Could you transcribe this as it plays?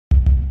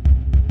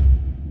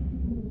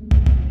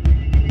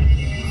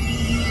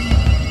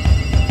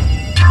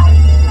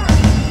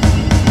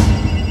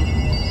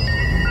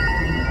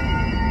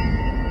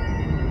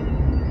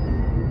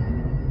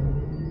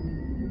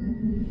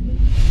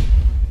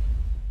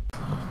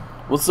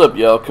What's up,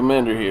 y'all?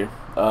 Commander here.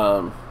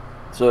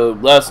 So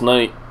last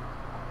night,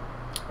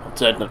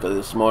 technically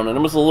this morning, it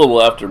was a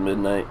little after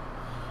midnight.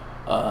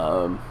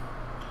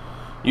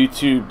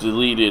 YouTube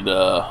deleted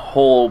a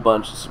whole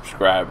bunch of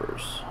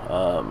subscribers.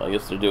 I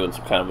guess they're doing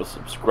some kind of a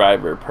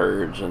subscriber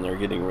purge, and they're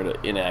getting rid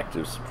of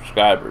inactive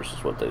subscribers,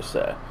 is what they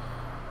say.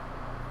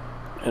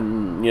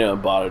 And,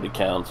 botted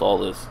accounts, all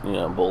this,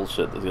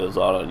 bullshit that goes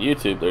on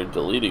YouTube, they're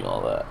deleting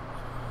all that.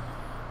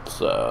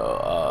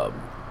 So,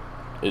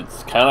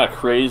 it's kind of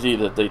crazy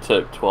that they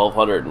took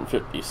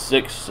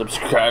 1,256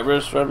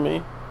 subscribers from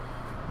me.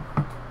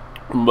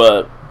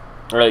 But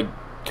I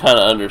kind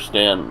of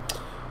understand.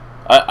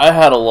 I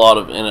had a lot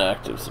of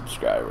inactive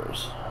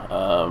subscribers.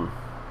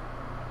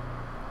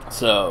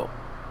 So,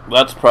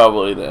 that's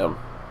probably them.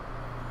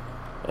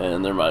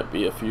 And there might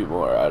be a few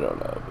more, I don't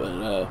know.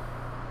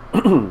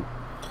 But,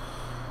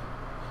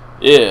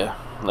 yeah,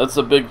 that's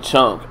a big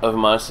chunk of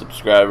my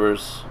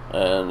subscribers.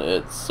 And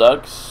it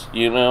sucks,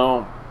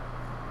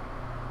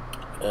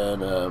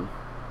 And,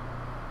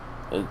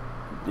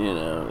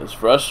 it's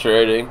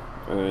frustrating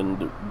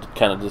and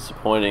kind of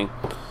disappointing.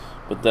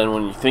 But then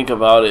when you think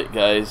about it,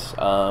 guys,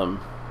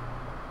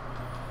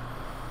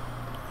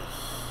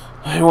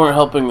 they weren't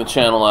helping the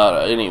channel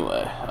out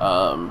anyway.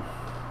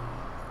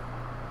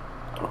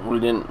 We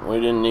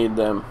didn't need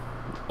them.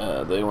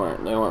 They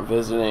weren't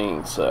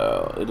visiting,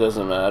 so it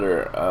doesn't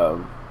matter.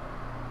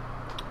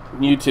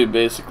 YouTube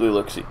basically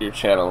looks at your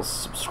channel's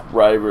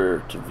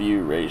subscriber to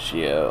view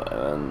ratio,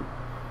 and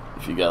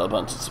if you got a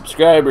bunch of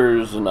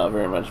subscribers and not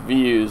very much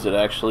views, it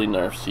actually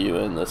nerfs you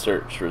in the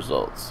search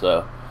results.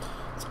 So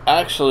it's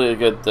actually a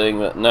good thing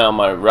that now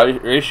my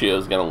ratio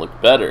is going to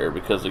look better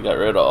because I got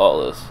rid of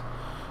all this,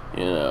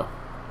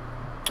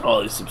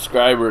 all these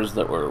subscribers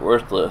that were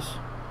worthless.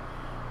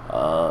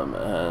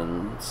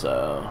 And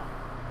so,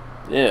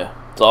 yeah,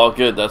 it's all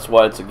good. That's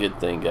why it's a good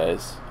thing,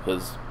 guys,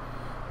 because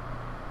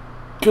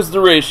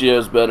the ratio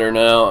is better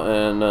now,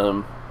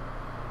 and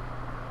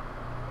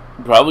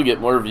probably get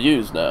more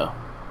views now.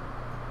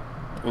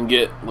 And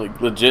get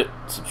legit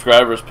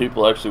subscribers,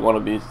 people actually want to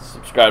be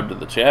subscribed to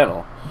the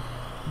channel,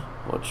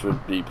 which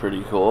would be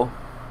pretty cool.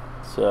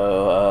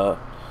 So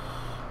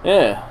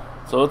yeah,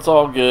 so it's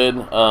all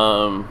good.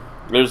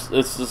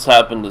 This just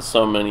happened to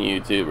so many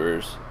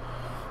YouTubers.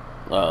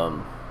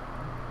 At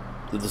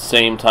the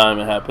same time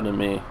it happened to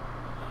me.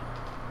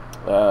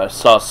 I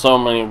saw so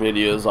many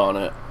videos on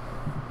it.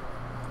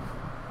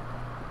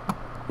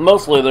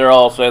 Mostly they're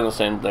all saying the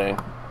same thing.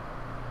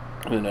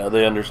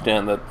 They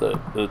understand that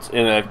it's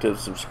inactive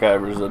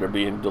subscribers that are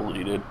being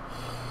deleted.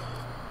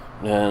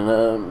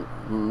 And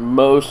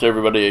most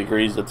everybody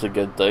agrees it's a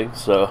good thing.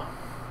 So,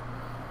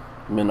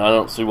 I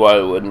don't see why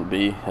it wouldn't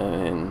be.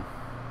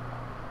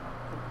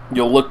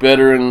 You'll look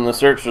better in the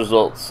search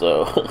results.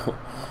 So,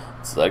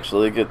 it's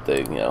actually a good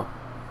thing,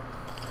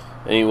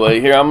 Anyway,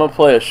 here I'm going to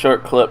play a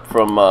short clip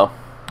from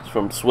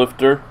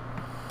Swiftor.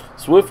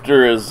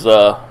 Swiftor is,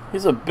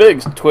 he's a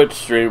big Twitch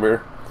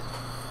streamer.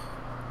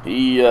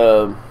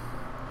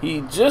 He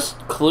just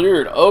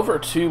cleared over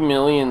 2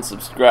 million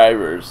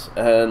subscribers,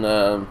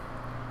 and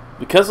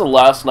because of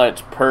last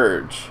night's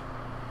Purge,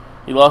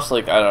 he lost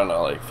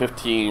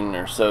 15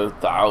 or so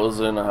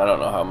thousand. I don't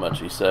know how much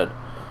he said.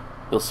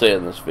 He'll say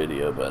in this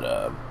video,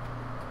 but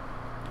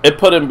it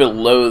put him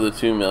below the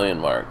 2 million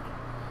mark.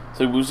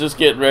 So he was just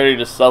getting ready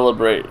to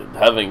celebrate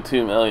having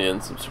 2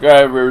 million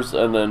subscribers,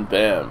 and then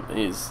bam,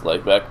 he's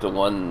back to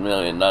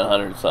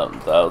 1,900,000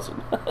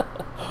 something.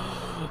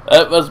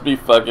 That must be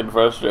fucking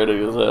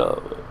frustrating as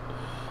hell.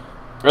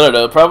 I don't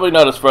know, probably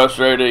not as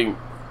frustrating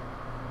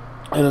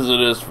as it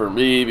is for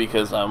me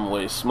because I'm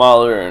way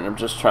smaller and I'm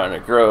just trying to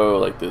grow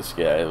like this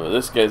guy. But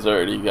this guy's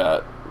already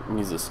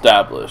he's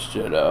established,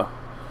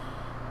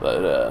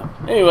 But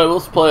anyway,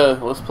 let's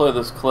play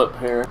this clip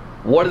here.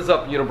 What is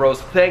up, Unibros?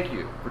 Thank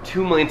you for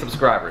 2 million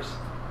subscribers.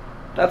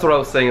 That's what I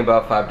was saying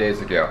about 5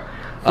 days ago.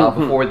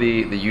 Before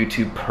the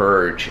YouTube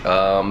Purge.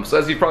 So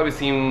as you've probably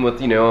seen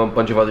with a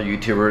bunch of other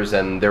YouTubers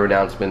and their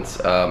announcements,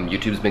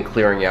 YouTube's been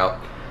clearing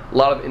out a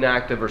lot of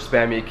inactive or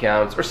spammy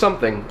accounts or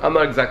something. I'm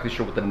not exactly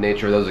sure what the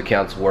nature of those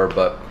accounts were,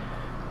 but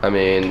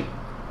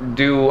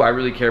do I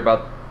really care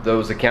about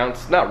those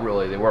accounts? Not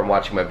really. They weren't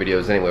watching my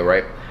videos anyway,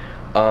 right?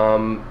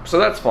 So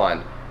that's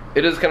fine.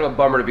 It is kind of a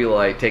bummer to be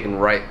taken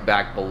right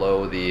back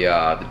below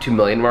the 2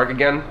 million mark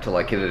again to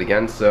hit it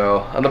again. So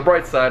on the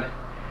bright side,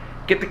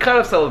 get to kind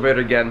of celebrate it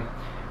again.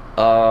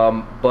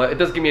 But it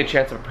does give me a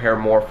chance to prepare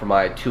more for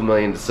my 2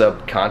 million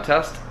sub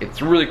contest. It's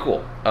really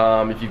cool.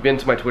 If you've been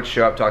to my Twitch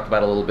show, I've talked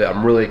about it a little bit.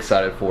 I'm really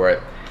excited for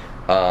it.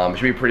 It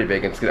should be pretty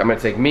big. I'm going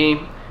to take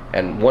me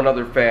and one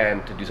other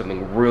fan to do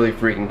something really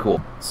freaking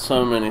cool.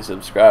 So many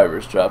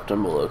subscribers dropped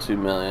him below 2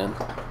 million.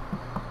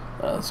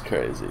 That's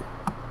crazy.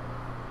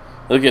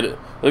 Look at it.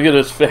 Look at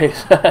his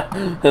face.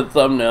 That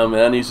thumbnail,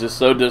 man. He's just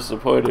so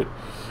disappointed.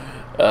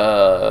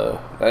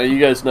 You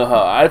guys know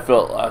how I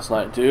felt last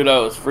night, dude. I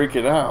was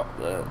freaking out.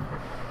 But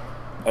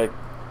I,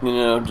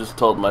 just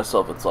told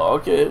myself it's all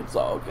good,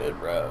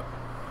 bro.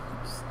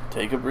 Just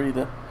take a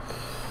breather.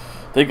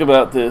 think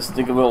about this,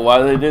 think about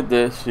why they did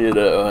this, you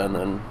know, and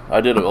then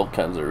I did all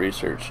kinds of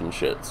research and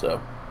shit,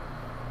 so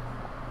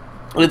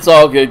it's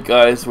all good,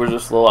 guys. We're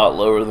just a lot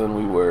lower than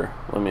we were.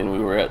 I mean, we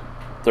were at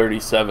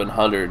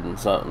 3,700 and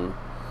something,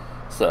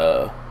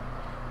 so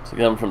to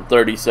come from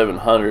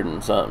 3,700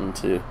 and something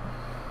to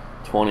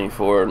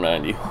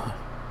 2,491,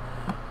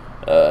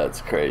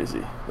 it's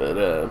crazy, but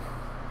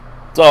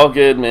it's all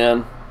good,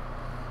 man.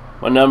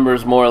 My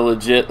number's more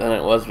legit than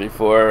it was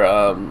before.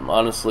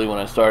 Honestly, when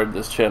I started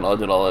this channel, I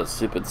did all that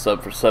stupid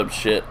sub for sub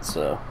shit,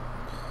 so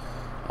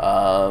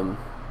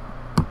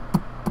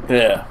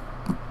yeah,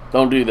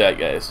 don't do that,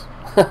 guys.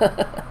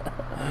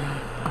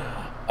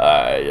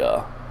 Alright,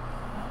 y'all.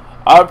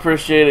 I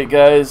appreciate it,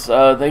 guys.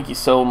 Thank you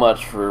so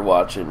much for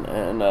watching,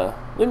 and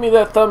leave me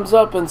that thumbs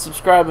up and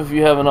subscribe if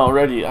you haven't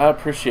already. I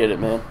appreciate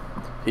it, man.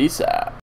 Peace out.